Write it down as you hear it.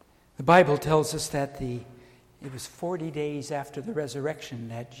The Bible tells us that it was 40 days after the resurrection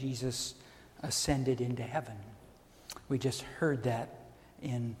that Jesus ascended into heaven. We just heard that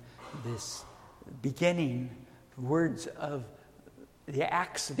in this beginning words of the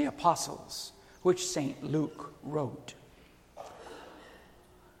Acts of the Apostles, which St. Luke wrote.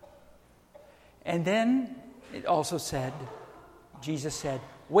 And then it also said, Jesus said,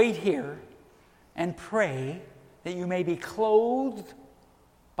 "Wait here and pray that you may be clothed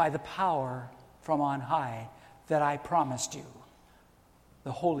by the power from on high that I promised you,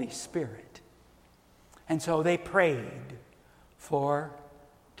 the Holy Spirit." And so they prayed for,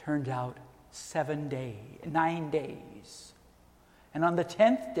 turned out, 9 days. And on the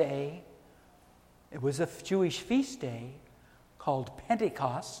 10th day, it was a Jewish feast day called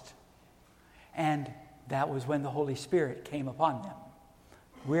Pentecost, and that was when the Holy Spirit came upon them.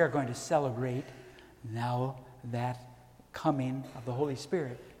 We are going to celebrate now that coming of the Holy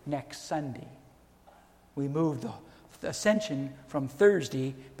Spirit next Sunday. We moved the Ascension from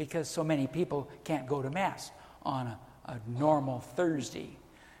Thursday because so many people can't go to Mass on a normal Thursday.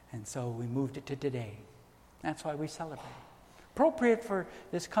 And so we moved it to today. That's why we celebrate. Appropriate for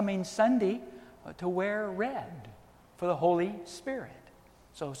this coming Sunday to wear red for the Holy Spirit.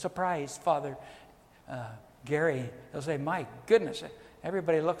 So surprise Father Gary. They'll say, "My goodness,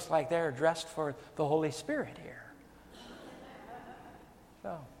 everybody looks like they're dressed for the Holy Spirit here."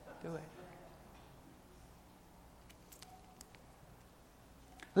 So do it.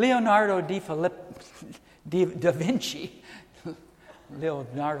 Leonardo da Vinci.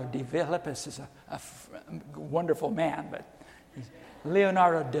 Leonardo da Philippus is a wonderful man, but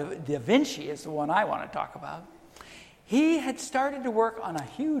Leonardo da Vinci is the one I want to talk about. He had started to work on a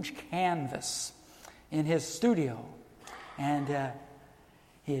huge canvas in his studio, and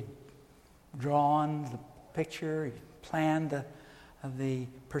he had drawn the picture, he planned the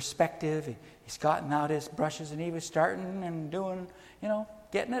perspective, he's gotten out his brushes, and he was starting and doing,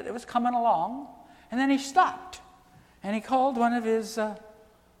 getting it. It was coming along, and then he stopped. And he called one of his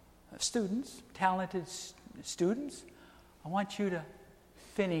students, talented students. "I want you to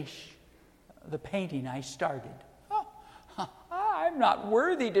finish the painting I started." "Oh, I'm not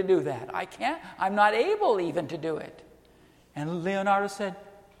worthy to do that. I can't. I'm not able even to do it." And Leonardo said,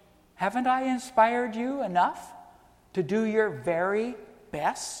 "Haven't I inspired you enough to do your very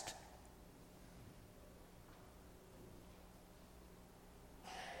best?"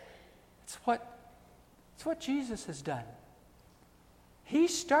 It's what Jesus has done. He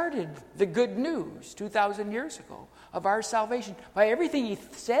started the good news 2,000 years ago of our salvation by everything he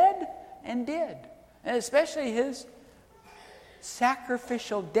said and did, and especially his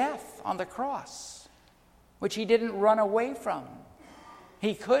sacrificial death on the cross, which he didn't run away from.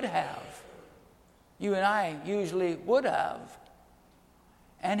 He could have. You and I usually would have.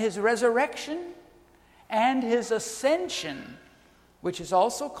 And his resurrection and his ascension, which is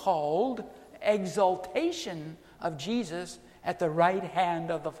also called exaltation of Jesus at the right hand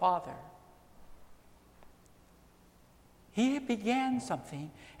of the Father. He began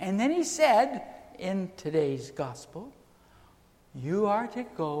something, and then he said in today's gospel, "You are to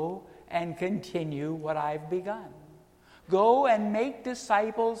go and continue what I've begun. Go and make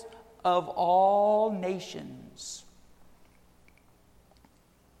disciples of all nations."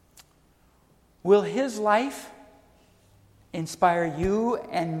 Will his life inspire you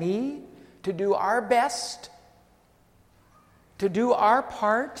and me to do our best, to do our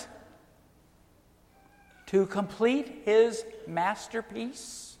part, to complete his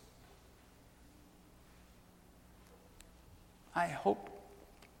masterpiece? I hope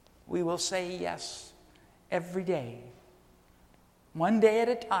we will say yes every day, one day at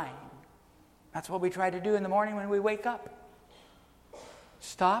a time. That's what we try to do in the morning when we wake up.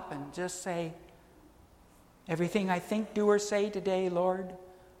 Stop and just say, "Everything I think, do, or say today, Lord,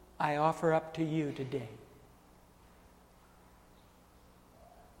 I offer up to you today."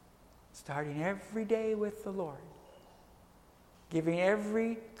 Starting every day with the Lord. Giving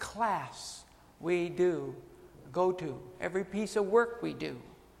every class we go to, every piece of work we do,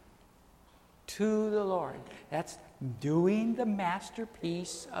 to the Lord. That's doing the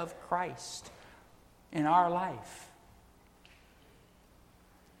masterpiece of Christ in our life.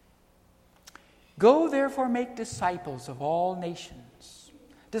 "Go, therefore, make disciples of all nations."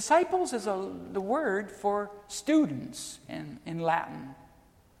 Disciples is the word for students in Latin.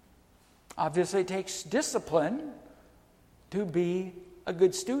 Obviously, it takes discipline to be a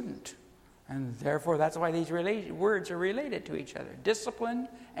good student. And therefore, that's why these words are related to each other. Discipline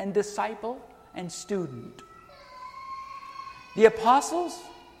and disciple and student. The apostles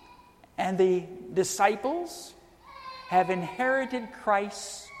and the disciples have inherited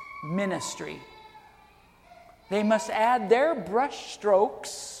Christ's ministry. They must add their brush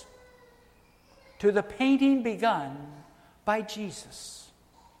strokes to the painting begun by Jesus.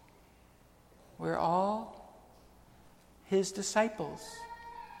 We're all his disciples.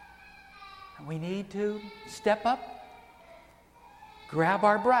 And we need to step up, grab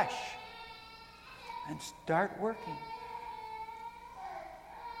our brush, and start working.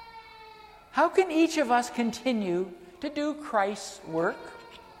 How can each of us continue to do Christ's work?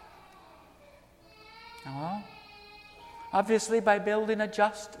 Well, obviously by building a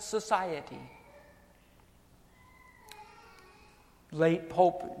just society. Late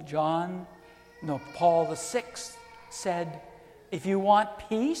Pope Paul VI said, if you want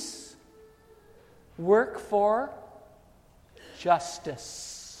peace, work for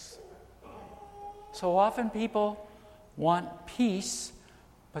justice. So often people want peace,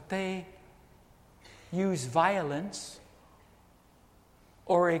 but they use violence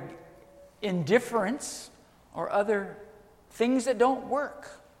or indifference or other things that don't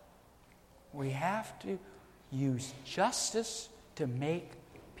work. We have to use justice to make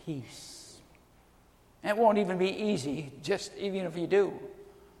peace. And it won't even be easy, just even if you do,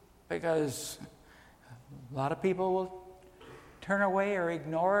 because a lot of people will turn away or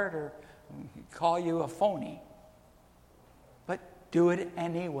ignore it or call you a phony. But do it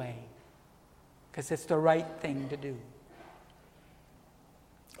anyway, because it's the right thing to do.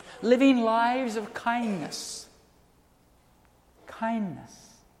 Living lives of kindness. Kindness.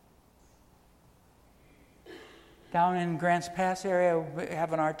 Down in Grants Pass area, we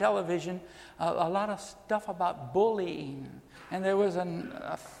have on our television a lot of stuff about bullying. And there was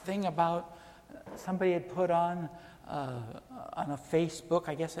a thing about somebody had put on a Facebook,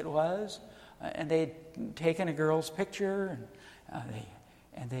 I guess it was, and they'd taken a girl's picture,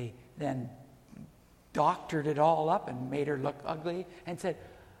 and they then doctored it all up and made her look ugly and said,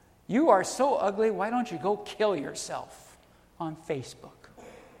 "You are so ugly, why don't you go kill yourself on Facebook?"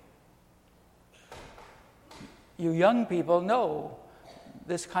 You young people know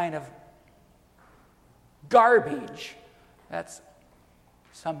this kind of garbage that's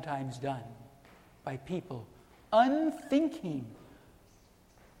sometimes done by people, unthinking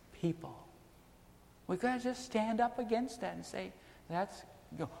people. We've got to just stand up against that and say,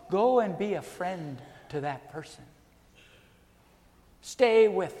 go and be a friend to that person. Stay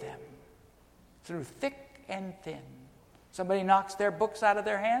with them through thick and thin. Somebody knocks their books out of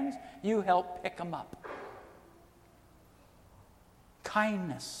their hands, you help pick them up.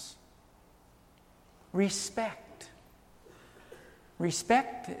 Kindness. Respect.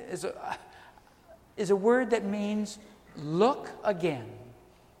 Respect is a word that means look again.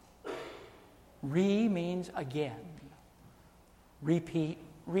 Means again. Repeat,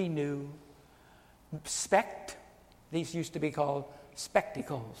 renew. Spect, these used to be called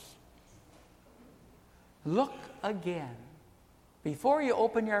spectacles. Look again. Before you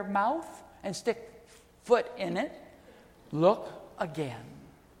open your mouth and stick foot in it, look again.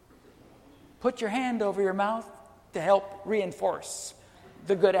 Put your hand over your mouth to help reinforce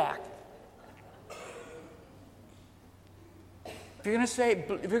the good act. If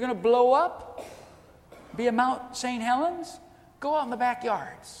you're going to blow up, be a Mount St. Helens, go out in the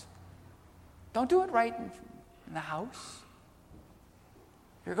backyards. Don't do it right in the house.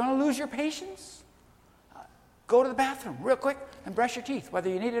 If you're going to lose your patience, go to the bathroom real quick and brush your teeth, whether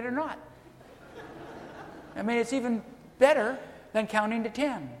you need it or not. I mean, it's even better than counting to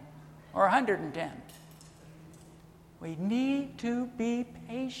 10 or 110. We need to be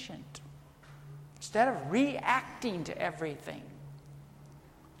patient instead of reacting to everything.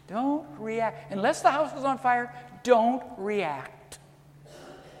 Don't react. Unless the house is on fire, don't react.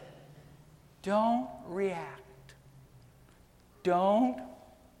 Don't react. Don't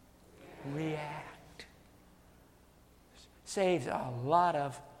react. Saves a lot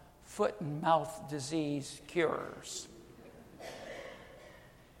of foot and mouth disease cures.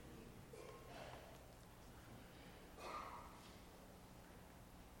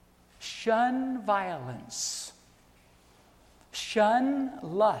 Shun violence. Shun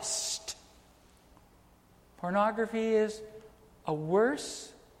lust. Pornography is a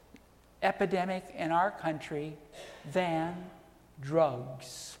worse epidemic in our country than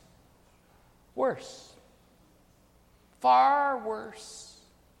drugs. Worse. Far worse.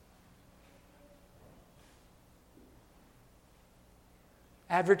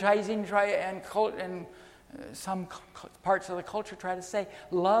 Advertising and some parts of the culture try to say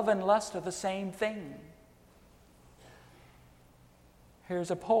love and lust are the same thing.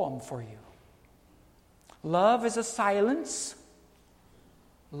 Here's a poem for you. Love is a silence.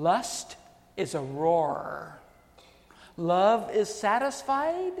 Lust is a roar. Love is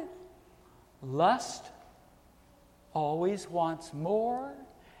satisfied. Lust always wants more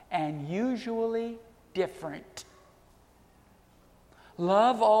and usually different.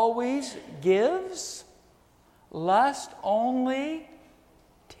 Love always gives. Lust only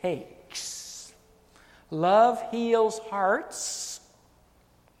takes. Love heals hearts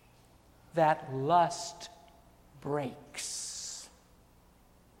that lust breaks.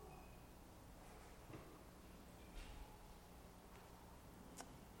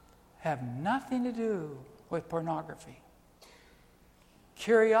 Have nothing to do with pornography.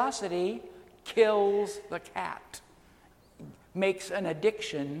 Curiosity kills the cat, makes an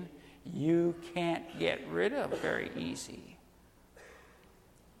addiction you can't get rid of very easy.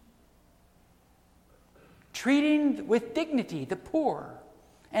 Treating with dignity the poor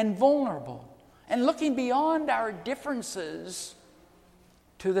and vulnerable, and looking beyond our differences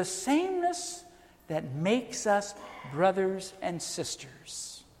to the sameness that makes us brothers and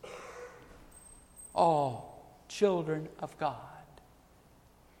sisters, all children of God.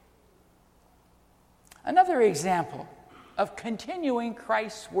 Another example of continuing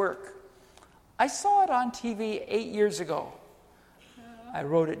Christ's work. I saw it on TV 8 years ago. I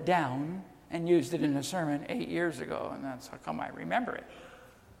wrote it down and used it in a sermon 8 years ago, and that's how come I remember it.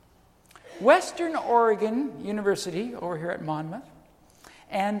 Western Oregon University, over here at Monmouth,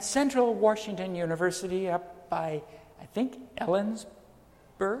 and Central Washington University up by, I think, Ellensburg.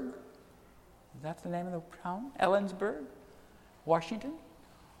 Is that the name of the town? Ellensburg, Washington.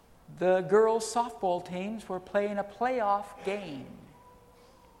 The girls' softball teams were playing a playoff game.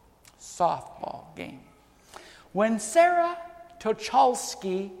 Softball game. When Sarah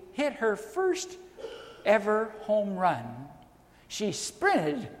Tochalski hit her first ever home run, she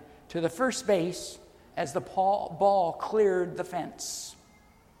sprinted to the first base as the ball cleared the fence.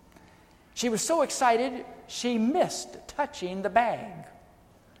 She was so excited, she missed touching the bag.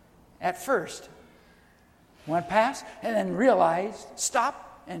 At first, went past and then realized, stopped,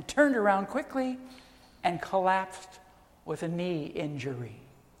 and turned around quickly and collapsed with a knee injury.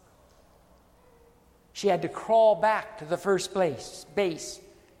 She had to crawl back to the first base,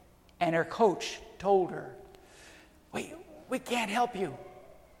 and her coach told her, we can't help you.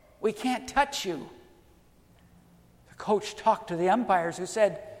 We can't touch you. The coach talked to the umpires who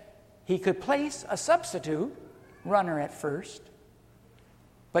said he could place a substitute runner at first,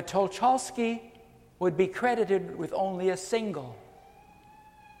 but Tochalski would be credited with only a single.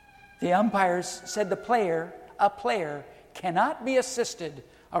 The umpires said a player cannot be assisted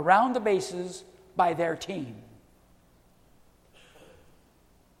around the bases by their team.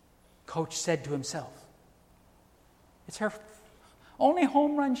 Coach said to himself, it's her only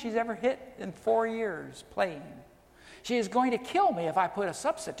home run she's ever hit in 4 years playing. She is going to kill me if I put a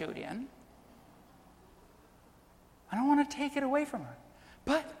substitute in. I don't want to take it away from her.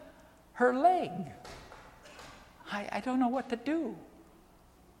 But her leg, I don't know what to do.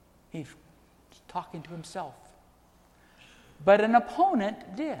 He's talking to himself. But an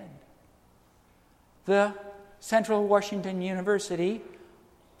opponent did. The Central Washington University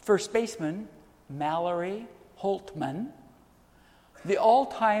first baseman, Mallory Holtman, the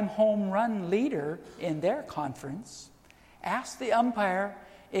all-time home run leader in their conference, asked the umpire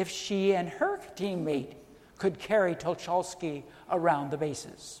if she and her teammate could carry Tochalski around the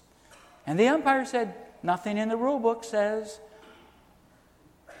bases. And the umpire said, nothing in the rule book says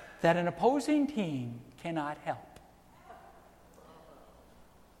that an opposing team cannot help.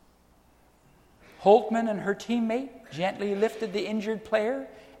 Holtman and her teammate gently lifted the injured player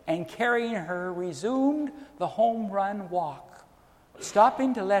and carrying her resumed the home run walk,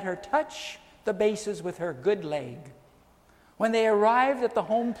 stopping to let her touch the bases with her good leg. When they arrived at the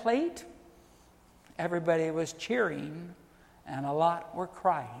home plate, everybody was cheering and a lot were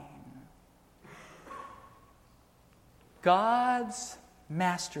crying. God's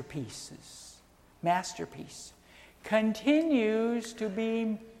masterpiece continues to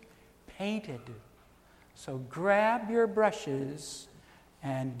be painted. So grab your brushes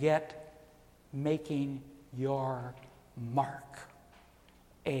and get making your mark.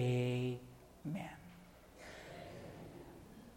 Amen.